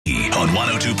on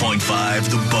 102.5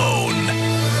 The Bone.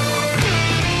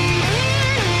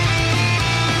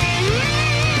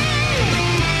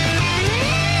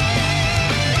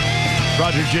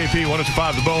 Roger JP,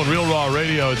 102.5 The Bone, Real Raw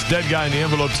Radio. It's Dead Guy in the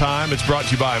Envelope time. It's brought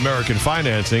to you by American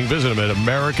Financing. Visit them at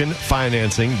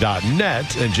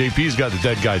AmericanFinancing.net. And JP's got the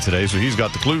dead guy today, so he's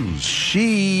got the clues.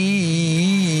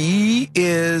 She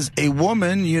is a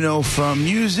woman, from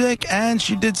music, and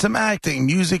she did some acting.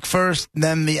 Music first,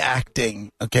 then the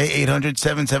acting. Okay,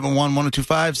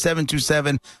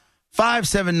 800-771-1025,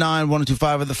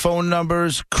 727-579-1025 are the phone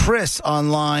numbers. Chris on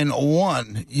line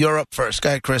 1. You're up first. Go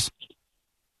ahead, Chris.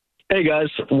 Hey, guys.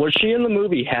 Was she in the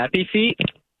movie Happy Feet?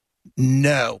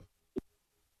 No.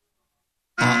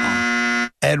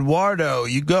 Eduardo,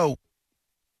 you go.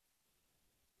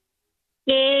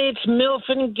 Hey, it's MILF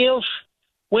and GILF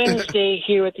Wednesday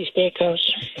here at the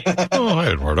Steakhouse. Oh,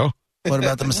 hi, Eduardo. What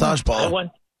about the massage ball?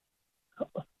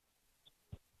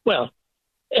 Well,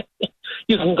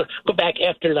 you can go back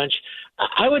after lunch.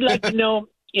 I would like to know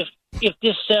if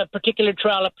this particular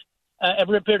trollop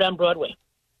ever appeared on Broadway.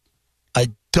 I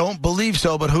don't believe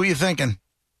so, but who are you thinking?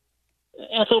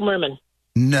 Ethel Merman.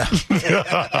 No. The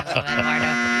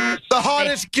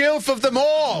hottest gilf of them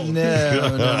all.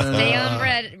 No. Stay on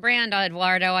brand,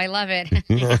 Eduardo. I love it.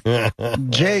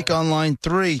 Jake on line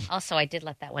 3. Also, I did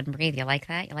let that one breathe. You like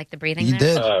that? You like the breathing You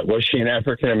there? did. Was she an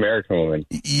African-American woman?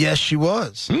 Yes, she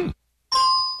was. Can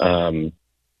I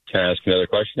ask another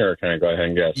question, or can I go ahead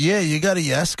and guess? Yeah, you got a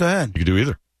yes. Go ahead. You can do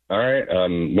either. All right.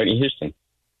 Whitney Houston.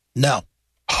 No.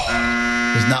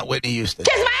 It's not Whitney Houston.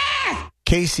 Kiss my ass!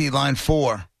 Casey, line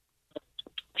 4.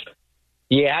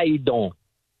 Yeah, how you doing?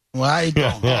 Well, how you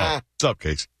doing? What's up,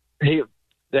 Casey?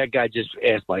 That guy just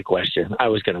asked my question. I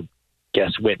was going to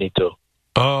guess Whitney, too.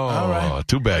 Oh, All right.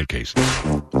 Too bad, Casey.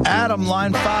 Adam,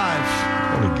 line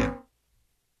 5. What do we get?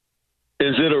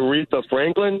 Is it Aretha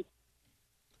Franklin?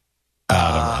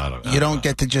 Adam. You don't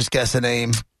get to just guess a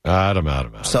name, Adam.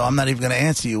 so I'm not even going to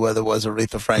answer you whether it was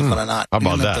Aretha Franklin or not. How about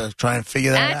You're gonna that? have to try and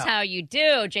figure that That's out. how you do,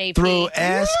 JP. Through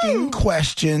asking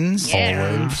questions Yeah.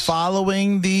 and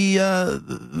following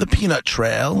the peanut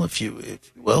trail, if you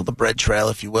will, the bread trail,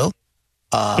 if you will.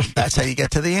 That's how you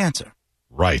get to the answer.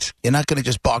 Right. You're not going to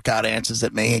just bark out answers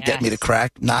at me and get me to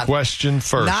crack. Not Question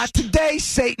first. Not today,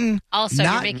 Satan. Also,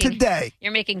 not today.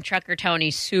 You're making Trucker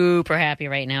Tony super happy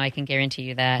right now. I can guarantee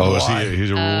you that. Oh, is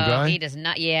he's a rule guy? He does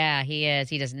not. Yeah, he is.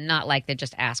 He does not like to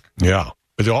just ask. Yeah.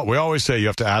 But we always say you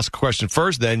have to ask a question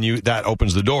first, then that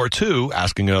opens the door to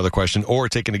asking another question or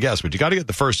taking a guess. But you got to get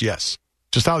the first yes.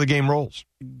 Just how the game rolls.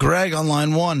 Greg on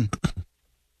line 1.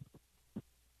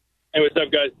 Hey, what's up,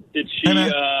 guys? Did she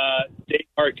date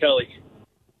R. Kelly?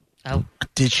 Oh.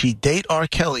 Did she date R.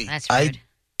 Kelly? That's rude. I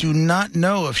do not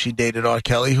know if she dated R.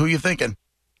 Kelly. Who are you thinking?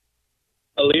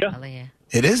 Aaliyah?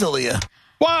 It is Aaliyah.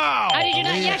 Wow. How did you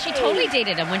not? Yeah, she totally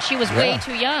dated him when she was way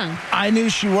too young. I knew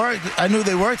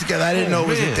they worked together. I didn't know it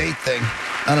was a date thing.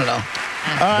 I don't know. All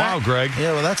right. Wow, Greg.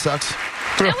 Yeah, well, that sucks.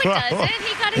 No, it doesn't.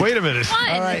 He got it. Wait a minute. Fun.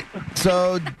 All right.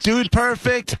 So, Dude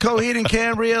Perfect, Coheed and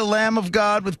Cambria, Lamb of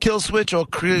God with Kill Switch, or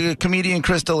comedian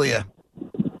Chris D'Elia?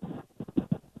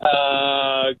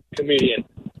 Comedian.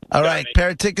 All right.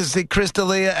 Pair of tickets to see Chris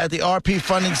D'Elia at the RP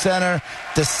Funding Center,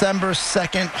 December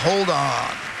 2nd. Hold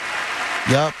on.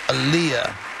 Yup,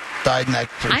 Aaliyah died in that.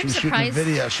 I'm She was shooting a surprised.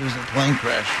 video. She was in a plane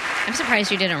crash. I'm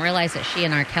surprised you didn't realize that she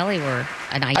and R. Kelly were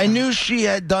an icon. I knew she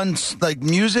had done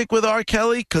music with R.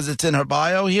 Kelly because it's in her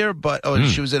bio here, but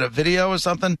she was in a video or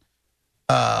something.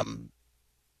 Yeah,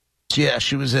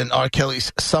 she was in R.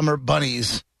 Kelly's Summer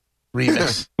Bunnies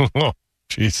remix. Oh,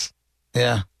 jeez.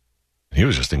 Yeah. He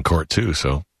was just in court, too,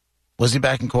 so. Was he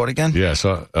back in court again? Yeah, I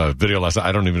saw a video last night.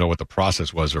 I don't even know what the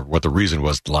process was or what the reason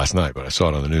was last night, but I saw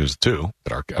it on the news, too.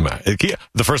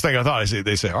 The first thing I thought,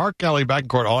 they say, R. Kelly back in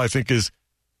court, all I think is,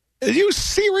 are you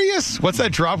serious? What's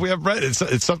that drop we have read?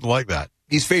 It's something like that.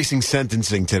 He's facing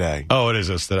sentencing today. Oh, it is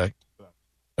this today?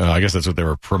 I guess that's what they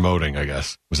were promoting, I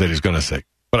guess, was that he's going to say.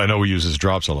 But I know we use his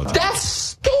drops all the time. That's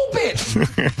stupid.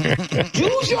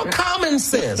 Use your common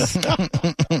sense.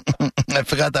 I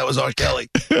forgot that was R. Kelly.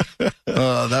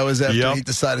 That was after he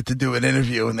decided to do an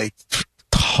interview and they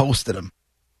hosted him.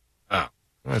 Oh. All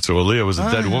right, so Aaliyah was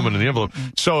a dead woman in the envelope.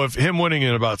 So if him winning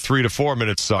in about 3 to 4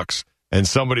 minutes sucks, and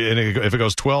if it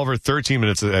goes 12 or 13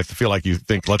 minutes, I feel like you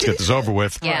think, let's get this over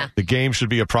with. Yeah. The game should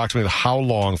be approximately how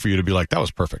long for you to be like, that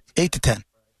was perfect? 8 to 10.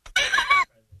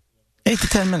 8 to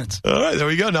 10 minutes. All right, there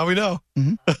we go. Now we know.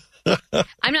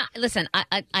 I'm not. Listen,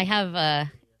 I have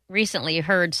recently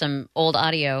heard some old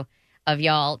audio of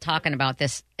y'all talking about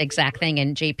this exact thing,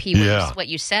 and JP, what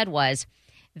you said was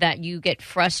that you get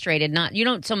frustrated. You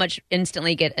don't so much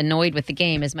instantly get annoyed with the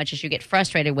game as much as you get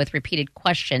frustrated with repeated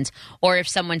questions. Or if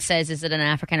someone says, is it an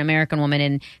African-American woman?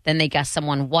 And then they guess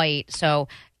someone white. So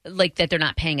like that they're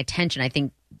not paying attention. I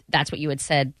think that's what you had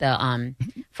said the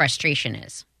frustration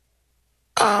is.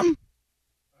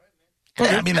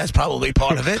 Yeah, I mean, that's probably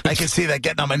part of it. I can see that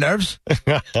getting on my nerves.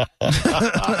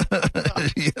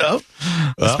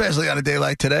 Especially on a day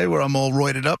like today where I'm all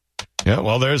roided up. Yeah,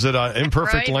 well, there's an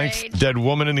imperfect Roid length rage. dead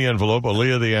woman in the envelope.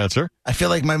 Aaliyah, the answer. I feel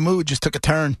like my mood just took a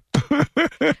turn.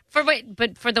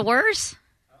 But for the worse?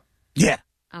 Yeah.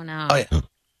 Oh, no. Oh, yeah.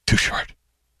 Too short.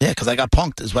 Yeah, because I got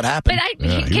punked is what happened.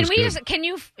 But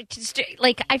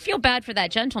I feel bad for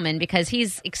that gentleman because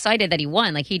he's excited that he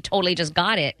won. Like, he totally just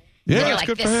got it. Yeah, and you're it's like,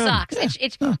 good this for him.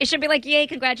 sucks. It should be like, yay,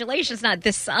 congratulations, not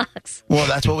this sucks. Well,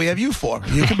 that's what we have you for.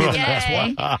 You can be the next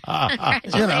Yay. one.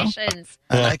 Congratulations.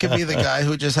 And I could be the guy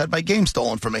who just had my game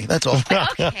stolen from me. That's all.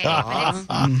 Okay. But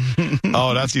it's,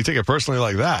 Oh, you take it personally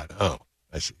like that. Oh,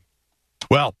 I see.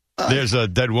 Well, there's a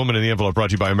dead woman in the envelope brought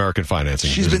to you by American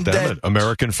Financing. She's been Visit them dead.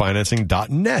 at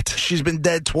AmericanFinancing.net. She's been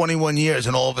dead 21 years,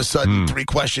 and all of a sudden, 3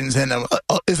 questions in.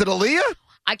 Is it Aaliyah?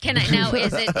 I cannot now.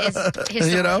 Is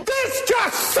You This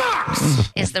just sucks!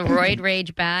 is the roid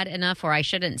rage bad enough, or I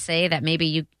shouldn't say that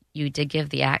maybe you did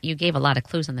give you gave a lot of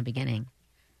clues in the beginning.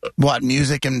 What,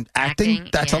 music and acting? Acting,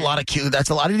 That's yeah. a lot of cue. That's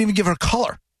a lot. I didn't even give her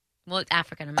color. Well,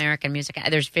 African American music.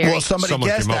 There's very. Well, somebody Someone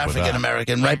guessed came up with that. African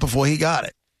American right before he got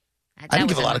it. that I didn't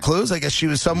give was a lot of clues. I guess she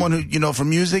was someone who,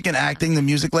 from music and acting, the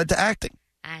music led to acting.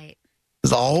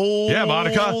 There's a whole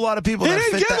Monica. lot of people He that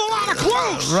didn't fit give that. a lot of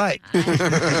clues. Right.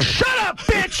 Shut up,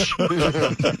 bitch!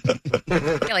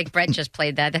 I feel like Brett just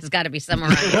played that. That's got to be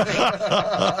somewhere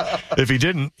around. If he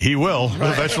didn't, he will.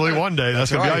 Eventually one day.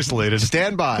 That's going to be isolated.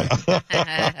 Stand by.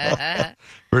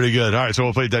 Pretty good. All right, so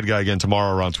we'll play Dead Guy again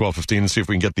tomorrow around 12:15 and see if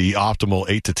we can get the optimal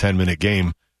 8 to 10 minute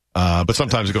game. But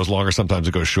sometimes it goes longer, sometimes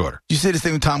it goes shorter. You see this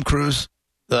thing with Tom Cruise?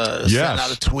 Sent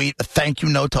out a tweet, a thank you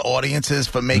note to audiences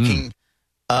for making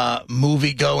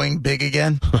movie going big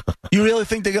again. You really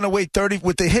think they're going to wait 30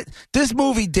 with the hit? This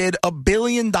movie did $1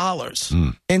 billion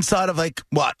inside of a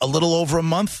little over a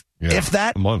month, Yeah, if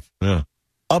that. a month. Yeah.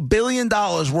 $1 billion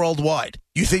worldwide.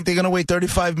 You think they're going to wait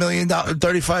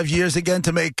 35 years again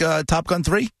to make Top Gun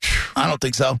 3? I don't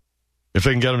think so. If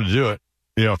they can get him to do it,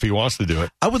 if he wants to do it.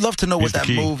 I would love to know He's what the that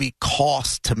key. movie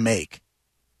cost to make.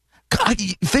 God,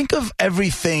 think of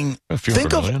everything. A few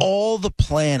Think hundred of million. all the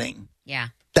planning Yeah.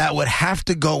 that would have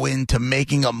to go into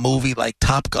making a movie like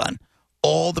Top Gun.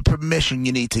 All the permission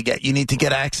you need to get. You need to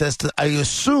get access to, I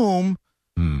assume,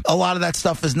 a lot of that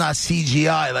stuff is not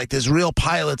CGI. Like, there's real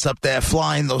pilots up there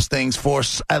flying those things for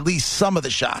at least some of the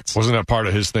shots. Wasn't that part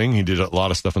of his thing? He did a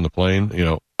lot of stuff in the plane.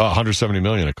 $170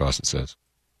 million it cost, it says.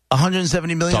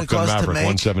 $170 million Top it Gun cost to Maverick,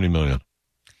 make, $170 million.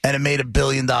 and it made $1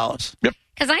 billion. Yep.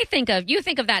 Because you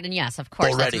think of that, and yes, of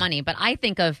course, Already. that's money. But I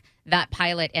think of that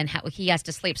pilot and how he has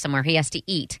to sleep somewhere, he has to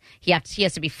eat, he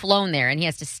has to be flown there, and he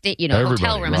has to stay,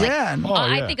 hotel room. Right. And Yeah.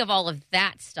 I think of all of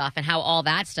that stuff and how all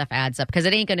that stuff adds up. Because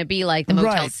it ain't going to be like the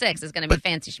Motel Right. 6. It's going to be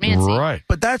fancy schmancy. Right.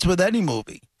 But that's with any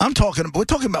movie. We're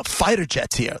talking about fighter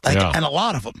jets here, Yeah. and a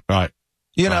lot of them. Right.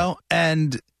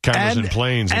 And Cameras and and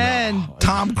planes. and Oh,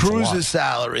 Tom it's a lot. Cruise's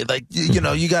salary.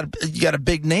 You got a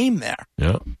big name there.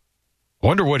 Yeah. I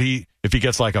wonder if he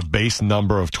gets like a base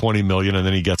number of 20 million and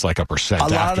then he gets like a percent. A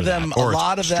lot after of them, that, or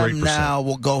it's straight percent. now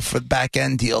will go for back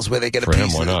end deals where they get For a him,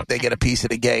 piece. why not? They get a piece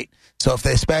of the gate. So if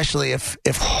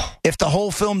the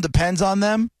whole film depends on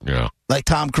them, Yeah. like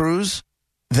Tom Cruise,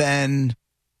 then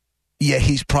yeah,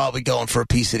 he's probably going for a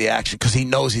piece of the action because he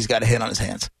knows he's got a hit on his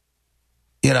hands.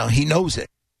 He knows it.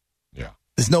 Yeah.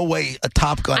 There's no way a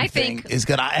Top Gun I thing think- is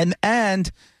gonna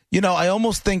and I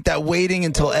almost think that waiting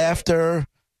until after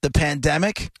the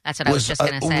pandemic That's what I was just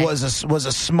going to say. was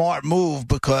a smart move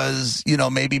because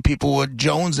maybe people were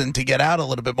jonesing to get out a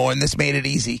little bit more, and this made it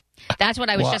easy. That's what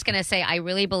I was What? just going to say. I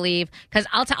really believe, because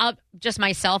I'll just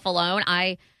myself alone,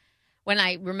 when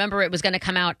I remember it was going to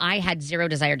come out, I had zero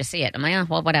desire to see it. I'm like,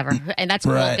 well, whatever. And that's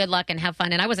cool. Right. Good luck and have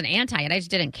fun. And I wasn't anti it. I just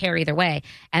didn't care either way.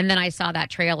 And then I saw that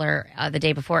trailer the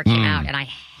day before it came out, and I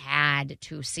had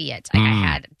to see it. I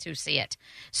had to see it.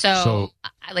 So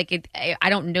I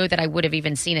don't know that I would have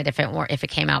even seen it if it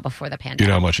came out before the pandemic. You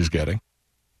know how much he's getting?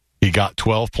 He got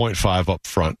 12.5 up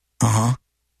front. Uh-huh.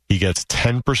 He gets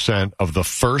 10% of the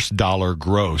first dollar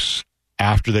gross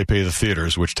after they pay the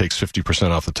theaters, which takes 50%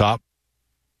 off the top.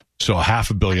 So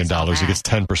 $500 million, he gets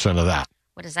 10% of that.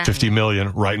 What does that $50 mean?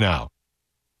 million right now.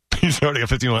 He's already got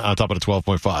 50 million on top of the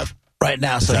 12.5. Right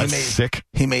now, so That's sick.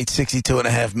 he made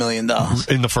 $62.5 million.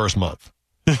 In the first month.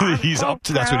 He's up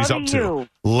to. That's what he's up to.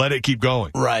 Let it keep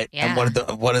going. Right. Yeah. And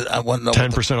I want to know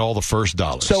 10% all the first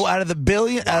dollars. So out of $1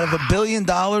 billion,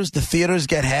 the theaters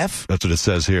get half. That's what it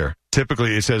says here.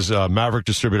 Typically, it says Maverick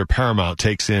distributor Paramount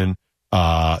takes in he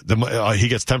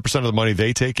gets 10% of the money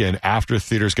they take in after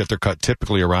theaters get their cut.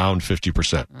 Typically around 50%.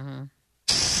 Mm-hmm.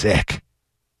 Sick.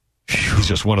 He's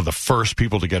just one of the first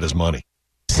people to get his money.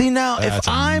 See now, That's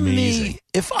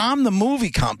if I'm the movie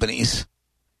companies,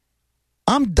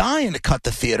 I'm dying to cut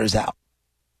the theaters out.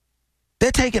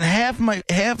 They're taking half.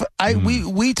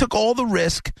 We took all the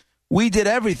risk. We did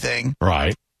everything.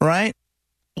 Right.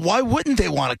 Why wouldn't they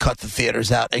want to cut the theaters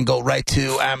out and go right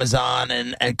to Amazon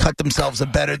and cut themselves a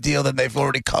better deal than they've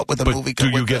already cut with a movie? Do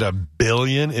you get $1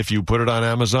 billion if you put it on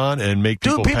Amazon and make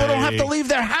people people pay? don't have to leave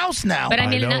their house now. But I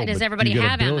mean, know, does but everybody you get $1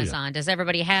 have billion. Amazon? Does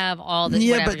everybody have all this?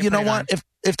 Yeah, but you know what?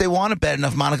 If they want it bad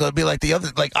enough, Monica, it'd be like the other.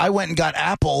 Like I went and got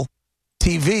Apple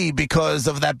TV because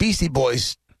of that Beastie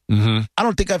Boys. Mm-hmm. I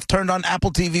don't think I've turned on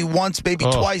Apple TV once, maybe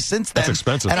twice since then. That's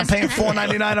expensive. And I'm paying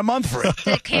 $4.99 a month for it.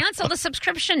 To cancel the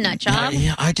subscription, nut job.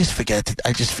 Yeah, I just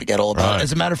forget all about it.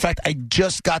 As a matter of fact, I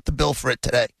just got the bill for it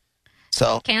today.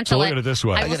 So Cancel look it. at it this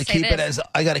way. I I will got to say keep this.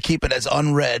 I got to keep it as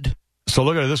unread. So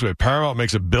look at it this way. Paramount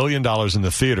makes $1 billion in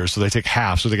the theater, so they take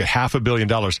half. So they get $500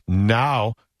 million.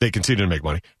 Now they continue to make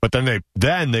money, but then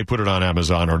they put it on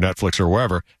Amazon or Netflix or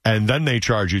wherever, and then they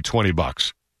charge you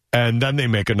 $20, and then they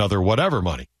make another whatever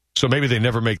money. So maybe they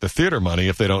never make the theater money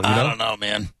if they don't. I don't know,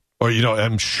 man. Or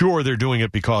I'm sure they're doing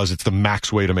it because it's the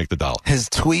max way to make the dollar. His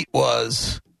tweet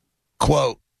was,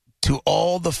 quote, "To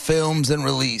all the films in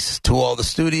release, to all the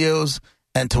studios,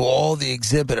 and to all the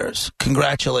exhibitors,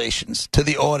 congratulations. To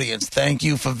the audience, thank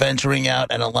you for venturing out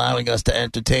and allowing us to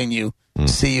entertain you.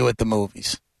 See you at the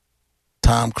movies."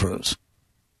 Tom Cruise.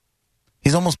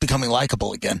 He's almost becoming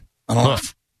likable again. I don't know.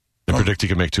 They predict he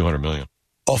can make $200 million.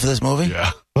 Off of this movie?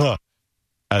 Yeah.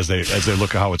 As they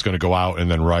look at how it's going to go out and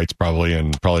then writes probably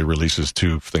releases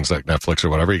to things like Netflix or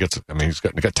whatever, he's got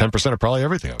 10% of probably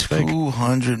everything, I would think.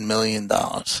 $200 million.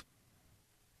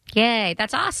 Yay,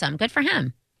 that's awesome. Good for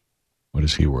him. What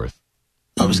is he worth?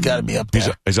 Oh, he's got to be up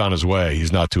there. He's on his way.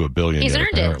 He's not to $1 billion He's yet, earned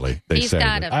apparently. it. They He's say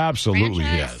got that. a Absolutely he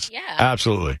franchise. has. Yeah.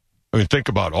 Absolutely. I mean, think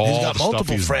about all He's got the stuff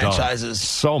multiple he's franchises. done.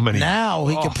 So many. Now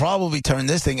he could probably turn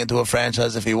this thing into a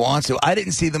franchise if he wants to. I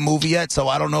didn't see the movie yet, so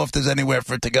I don't know if there's anywhere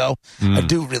for it to go. I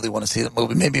do really want to see the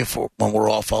movie. Maybe when we're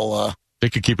off, I'll... They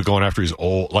could keep it going after he's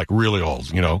old, like really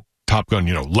old, Top Gun,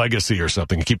 Legacy or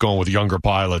something, and keep going with younger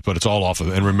pilots, but it's all off of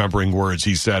and remembering words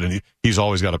he said, and he's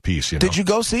always got a piece, Did you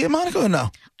go see it, Monica, or no?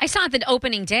 I saw it the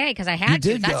opening day because I had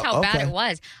to. That's how bad Okay. it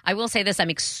was. I will say this. I'm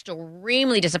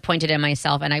extremely disappointed in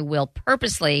myself, and I will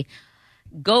purposely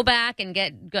go back and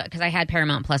because I had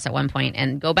Paramount Plus at one point,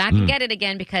 and go back and get it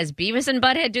again because Beavis and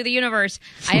Butthead Do the Universe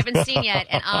I haven't seen yet,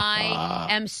 and I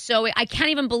am I can't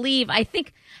even believe. I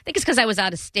think it's because I was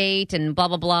out of state and blah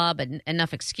blah blah, but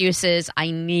enough excuses.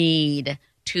 I need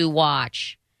to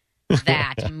watch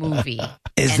that movie.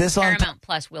 Is And this on Paramount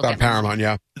Plus? Will On get Paramount,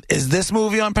 yeah. Is this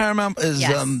movie on Paramount? Is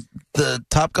Yes. The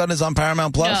Top Gun is on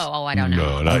Paramount Plus? No, I don't know.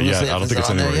 No, not I was yet. gonna say, I don't is think it it's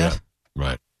on there anywhere yet? yet.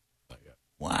 Right.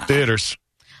 Wow. Theaters.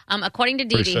 According to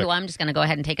Pretty Dee, sick. who I'm just going to go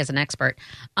ahead and take as an expert,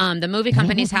 the movie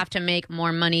companies have to make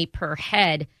more money per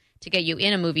head to get you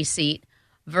in a movie seat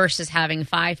versus having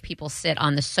 5 people sit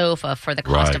on the sofa for the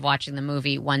cost Right. of watching the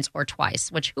movie once or twice.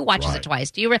 Which who watches Right. it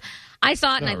twice? Do you? I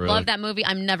saw it and Not I really. love that movie.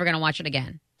 I'm never going to watch it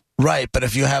again. Right, but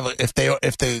if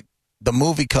the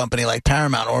movie company like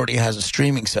Paramount already has a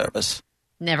streaming service.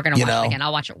 Never going to You watch know. it again.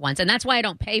 I'll watch it once, and that's why I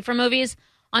don't pay for movies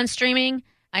on streaming.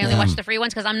 I only watch the free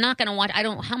ones because I'm not going to watch.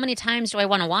 How many times do I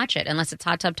want to watch it unless it's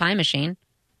Hot Tub Time Machine?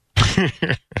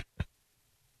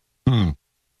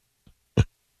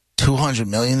 200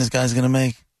 million this guy's going to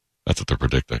make? That's what they're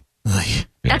predicting. Ugh. Yeah.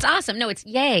 That's awesome. No, it's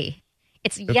yay.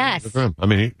 It's yes. Good for him. I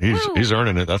mean, Woo. he's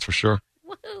earning it, that's for sure.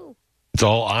 Woohoo. It's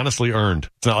all honestly earned.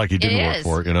 It's not like he didn't It work is.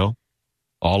 for it,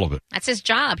 All of it. That's his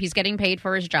job. He's getting paid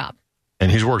for his job.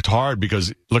 And he's worked hard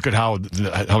because look at how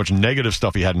much negative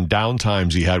stuff he had and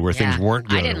downtimes he had where things weren't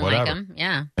good I didn't or whatever. like him.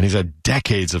 Yeah. And he's had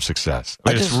decades of success.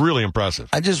 I mean, it's really impressive.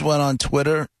 I just went on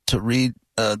Twitter to read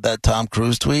that Tom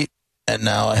Cruise tweet, and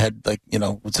now I had it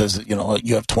says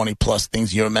you have 20 plus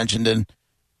things you're mentioned in,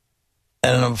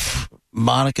 and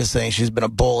Monica saying she's been a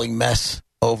bowling mess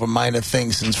over minor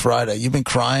things since Friday. You've been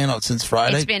crying since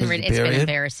Friday. It's been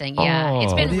embarrassing. Yeah,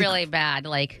 it's been really bad.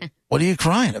 Like, what are you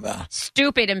crying about?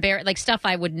 Stupid, like stuff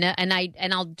I would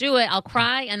and I'll do it. I'll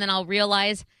cry, and then I'll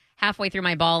realize halfway through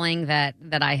my bawling that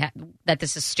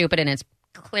this is stupid and it's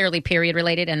clearly period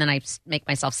related, and then I make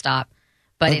myself stop.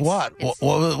 But Like what?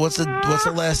 What's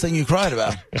the last thing you cried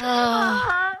about?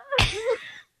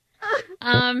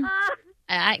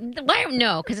 Why?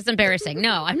 No, because it's embarrassing.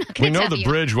 No, I'm not going We to know tell the you.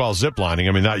 bridge while ziplining.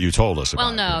 I mean, that you told us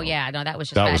about. Well, no, that was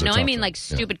just bad. No, I mean like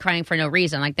stupid crying for no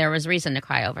reason. Like there was reason to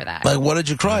cry over that. Like, what did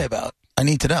you cry about? I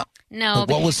need to know. No, Like,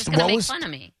 because she's just going to make fun of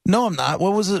me. No, I'm not.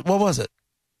 What was it? What was it?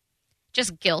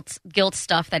 Just guilt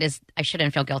stuff that is I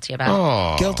shouldn't feel guilty about.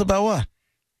 Oh. Guilt about what?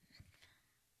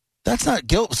 That's not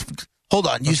guilt. Hold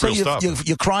on. You say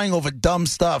you're crying over dumb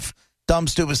stuff, dumb,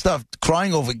 stupid stuff.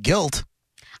 Crying over guilt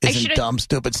isn't dumb,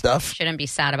 stupid stuff. I shouldn't be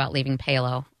sad about leaving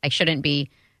Palo. I shouldn't be.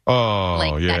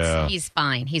 Oh, yeah. He's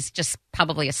fine. He's just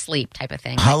probably asleep type of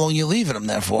thing. How long are you leaving him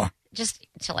there for? Just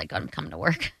until I come to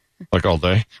work. Like all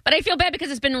day? But I feel bad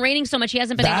because it's been raining so much. He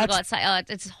hasn't been able to go outside.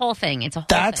 It's a whole thing. It's a whole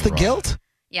thing. That's the guilt?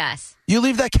 Yes. You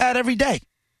leave that cat every day.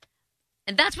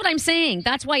 And that's what I'm saying.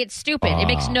 That's why it's stupid. It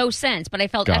makes no sense. But I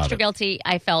felt extra guilty.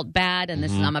 I felt bad. And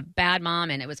I'm a bad mom.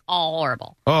 And it was all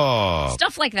horrible. Oh.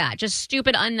 Stuff like that. Just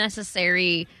stupid,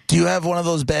 unnecessary. Do you have one of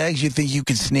those bags you think you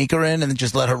could sneak her in and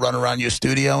just let her run around your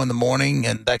studio in the morning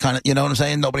and that kind of, you know what I'm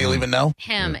saying? Nobody will even know?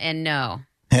 Him and no.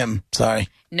 Him, sorry.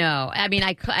 No. I mean,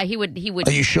 he would.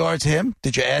 Are you sure it's him?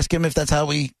 Did you ask him if that's how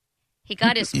he was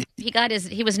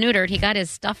neutered. He got his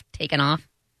stuff taken off.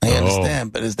 I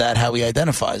understand, but is that how he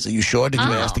identifies? Are you sure? Did you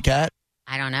ask the cat?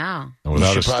 I don't know.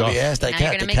 You should probably ask that now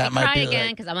cat. You're going to make me cry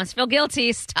again because I must feel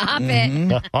guilty. Stop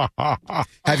it.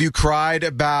 Have you cried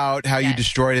about how you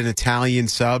destroyed an Italian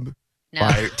sub? No.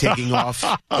 By taking off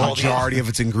the majority of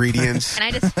its ingredients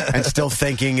and still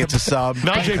thinking it's a sub.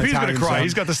 Now JP's going to cry. Sub.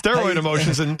 He's got the steroid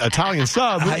emotions in Italian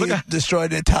sub. How you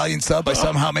destroyed an Italian sub by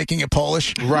somehow making it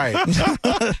Polish? Right.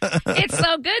 It's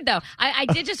so good, though. I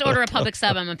did just order a public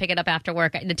sub. I'm going to pick it up after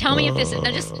work. Tell me if this is...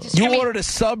 Just you ordered a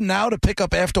sub now to pick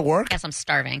up after work? Yes, I'm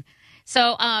starving.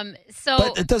 So...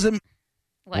 But it doesn't...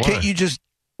 What? Can't you just...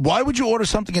 Why would you order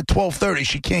something at 12:30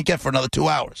 she can't get for another 2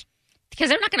 hours? Because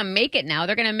they're not going to make it now.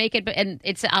 They're going to make it, and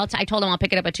it's. I told them I'll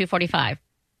pick it up at 2:45.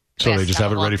 So they just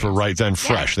have it ready for right then,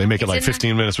 fresh. They make it like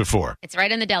 15 minutes before. It's right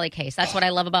in the deli case. That's what I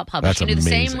love about Publix. That's you can do the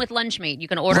amazing. same with lunch meat. You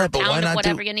can order a pound of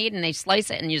whatever you need, and they slice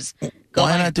it, and you just go.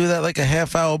 Why not do that like a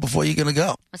half hour before you're going to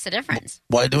go? What's the difference?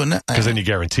 Why doing that? Because then you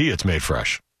guarantee it's made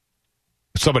fresh.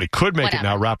 Somebody could make it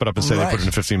now, wrap it up, and say they put it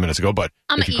in 15 minutes ago. But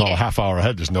if you call a half hour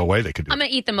ahead, there's no way they could do it. I'm going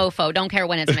to eat the mofo. Don't care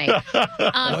when it's made.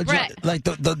 Brett. Like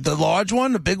the large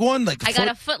one, the big one? Like I got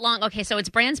a foot long. Okay, so it's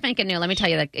brand spanking new. Let me tell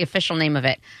you the official name of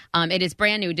it. It is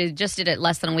brand new. Just did it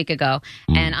less than a week ago.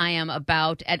 And I am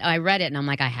about, I read it, and I'm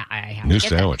like, I have new to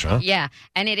get sandwich, that. huh? Yeah.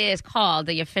 And it is called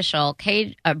the official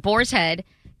Boar's Head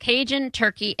Cajun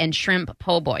Turkey and Shrimp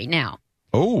Po' Boy. Now,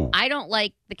 I don't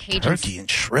like the Cajun turkey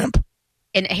and shrimp.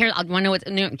 And here, I want to know what's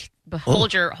new.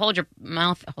 Hold your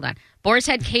mouth. Hold on. Boar's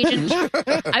Head Cajun. I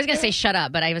was going to say shut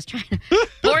up, but I was trying to.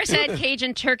 Boar's Head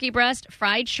Cajun turkey breast,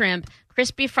 fried shrimp,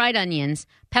 crispy fried onions,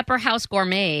 Pepper House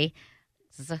Gourmet,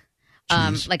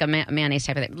 like a mayonnaise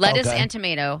type of thing. Lettuce and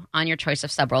tomato on your choice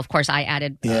of sub roll. Of course, I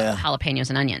added jalapenos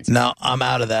and onions. No, I'm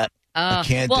out of that. I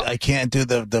can't do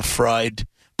the fried.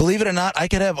 Believe it or not, I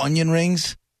could have onion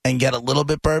rings and get a little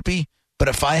bit burpy. But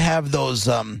if I have those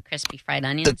crispy fried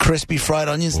onions, the crispy fried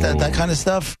onions, that kind of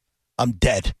stuff, I'm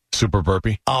dead. Super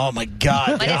burpy. Oh my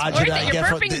God! But it's worth it. You're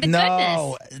burping the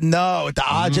goodness. No, the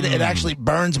agita, it actually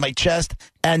burns my chest,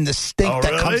 and the stink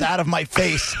that comes out of my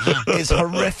face is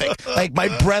horrific. Like my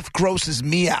breath grosses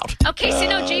me out. Okay, so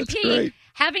now JP.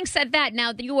 Having said that,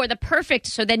 now you are the perfect,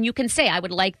 so then you can say, I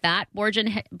would like that,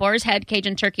 Boar's Head,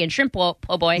 Cajun Turkey, and Shrimp Po'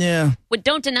 Boy. Yeah. But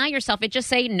don't deny yourself. It just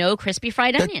say no crispy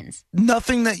fried onions.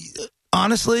 Nothing that,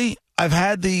 honestly, I've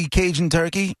had the Cajun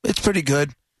Turkey. It's pretty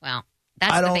good. Well,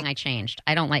 that's the thing I changed.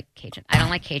 I don't like Cajun. I don't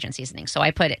like Cajun seasoning, so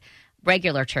I put it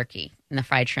regular turkey in the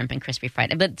fried shrimp and crispy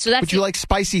fried. But you like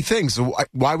spicy things. So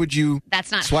why would you?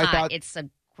 That's not swipe hot. out? It's a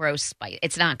gross spice.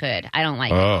 It's not good. I don't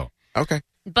like it. Okay.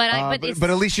 But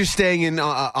at least you're staying in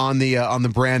on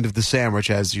the brand of the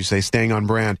sandwich, as you say, staying on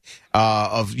brand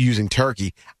of using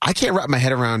turkey. I can't wrap my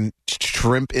head around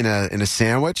shrimp in a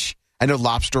sandwich. I know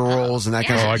lobster rolls and that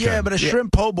kind of stuff. Yeah, but a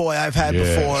shrimp po' boy I've had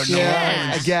before.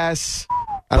 Yeah, I guess.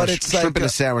 But it's shrimp like in a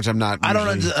sandwich. I'm not. I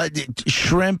don't know.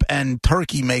 Shrimp and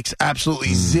turkey makes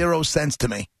absolutely zero sense to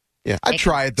me. Yeah, I'd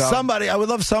try it though. I would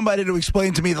love somebody to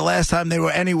explain to me the last time they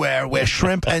were anywhere where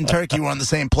shrimp and turkey were on the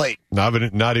same plate. Not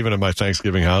even at my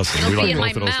Thanksgiving house. It'll we be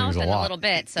like in both my of those mouth things in a little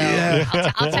bit, so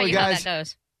I'll tell you how that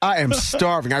goes. I am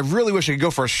starving. I really wish I could go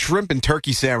for a shrimp and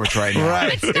turkey sandwich right now.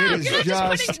 Right. But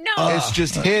stop, it's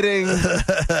just hitting.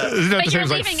 But you're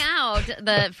leaving out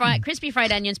the crispy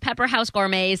fried onions, Pepper House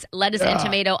Gourmets, lettuce and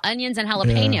tomato, onions and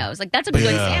jalapenos. Like, that's a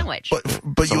good sandwich.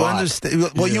 But you understand.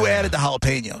 Well, you added the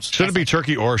jalapenos. Should it be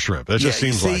turkey or shrimp? That just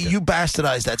seems like it. You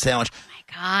bastardized that sandwich.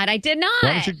 God, I did not.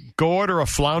 Why don't you go order a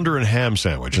flounder and ham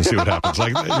sandwich and see what happens?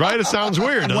 Like, right? It sounds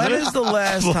weird, doesn't When it? is the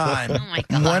last time? Oh my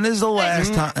God. When is the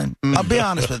last time? I'll be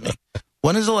honest with me.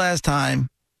 When is the last time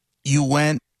you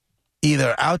went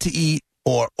either out to eat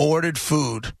or ordered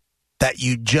food that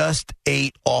you just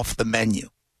ate off the menu?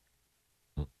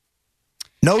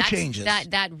 Changes.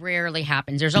 That rarely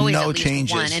happens. There's always No at least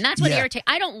changes. one, and that's what irritates.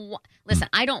 I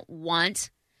don't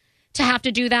want to have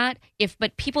to do that.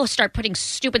 But people start putting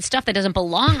stupid stuff that doesn't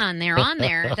belong on there,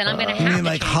 then I'm going to have You mean to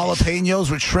like change jalapenos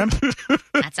with shrimp?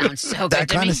 That sounds so good That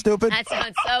to me. kind of stupid? That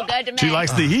sounds so good to me. She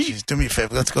likes the heat. Geez, do me a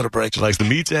favor. Let's go to break. She likes the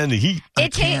meats and the heat.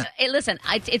 Listen,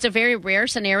 it's a very rare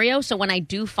scenario. So when I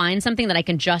do find something that I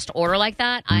can just order like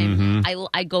that,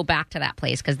 I go back to that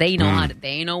place because they know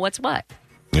they know what's what.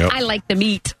 Yep. I like the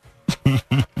meat.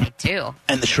 I do.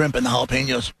 And the shrimp and the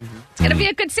jalapenos. It's going to be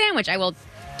a good sandwich. I will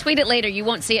tweet it later. You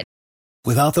won't see it.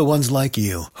 Without the ones like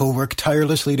you, who work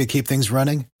tirelessly to keep things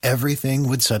running, everything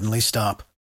would suddenly stop.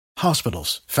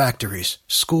 Hospitals, factories,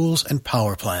 schools, and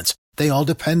power plants, they all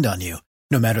depend on you.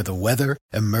 No matter the weather,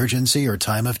 emergency, or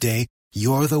time of day,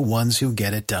 you're the ones who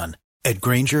get it done. At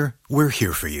Grainger, we're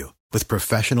here for you with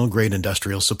professional-grade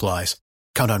industrial supplies.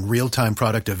 Count on real-time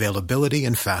product availability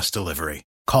and fast delivery.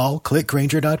 Call, click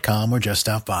Grainger.com, or just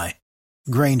stop by.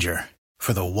 Grainger,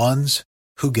 for the ones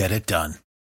who get it done.